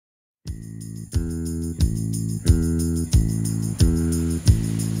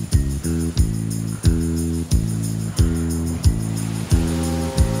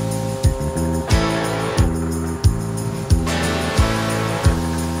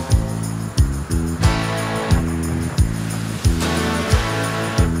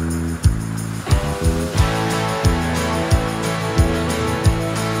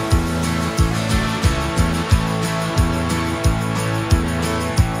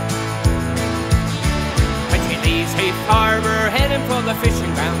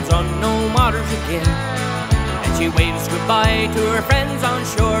waters again. And she waves goodbye to her friends on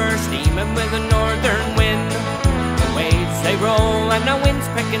shore, steaming with a northern wind. The waves they roll and the wind's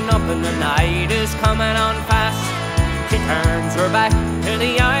picking up and the night is coming on fast. She turns her back to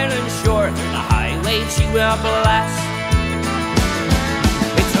the island shore, through the high waves she will blast.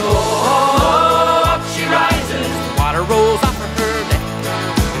 It's oh, up she rises, the water rolls off of her deck.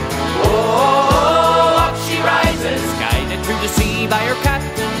 Oh, up she rises, guided through the sea by her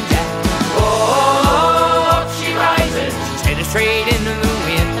captain Jack. Oh, up she rises, she's headed straight into the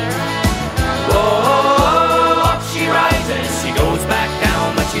wind. Oh, up she rises, she goes back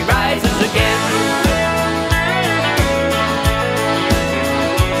down but she rises again.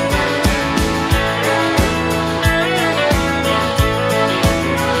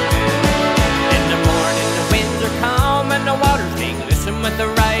 With the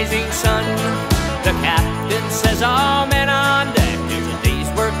rising sun, the captain says, all men on deck, there's a day's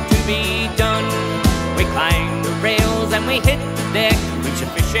work to be done. We climb the rails and we hit the deck, reach the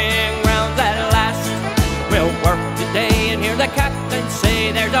fishing grounds at last. We'll work today and hear the captain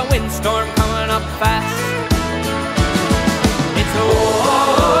say, there's a windstorm coming up fast. It's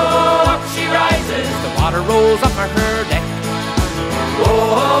oh, up she rises, the water rolls off of her deck.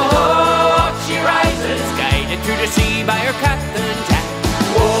 Oh, up she rises, guided through the sea by her captain Jack.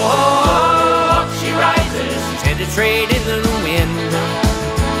 Oh, up she rises, she's headed straight into the wind.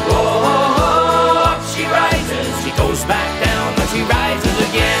 Oh, up she rises, she goes back down but she rises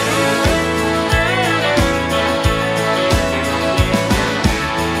again.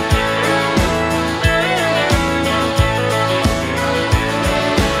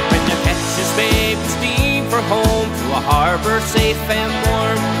 When the Texas baby steam for home, to a harbor safe and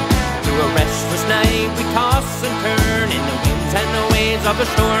warm, through a restless night we toss and turn in the winds and the waves of a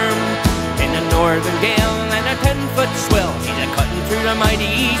storm. In a northern gale and a 10-foot swell, she's a-cutting through the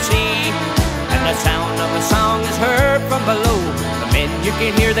mighty sea. And the sound of a song is heard from below, the men you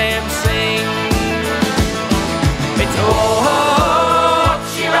can hear them sing. It's oh, up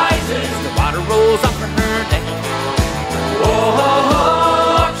she rises, the water rolls off of her deck.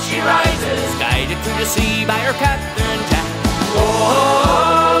 Oh, up she rises, guided through the sea by her captain Jack.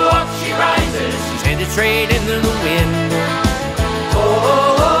 Oh, up she rises, she's headed straight into the wind.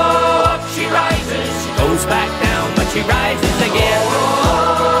 Oh, up she rises, she goes back down but she rises again.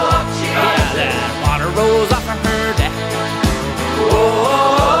 Oh, up she rises, yeah, the water rolls off of her deck.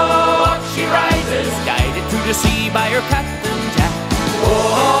 Oh, up she rises, guided through the sea by her captain Jack.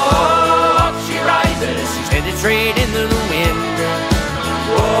 Oh, up she rises, she's headed straight into the wind.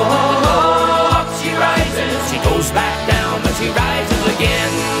 Oh, up she rises, she goes back down but she rises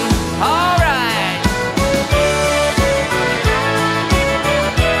again. Oh,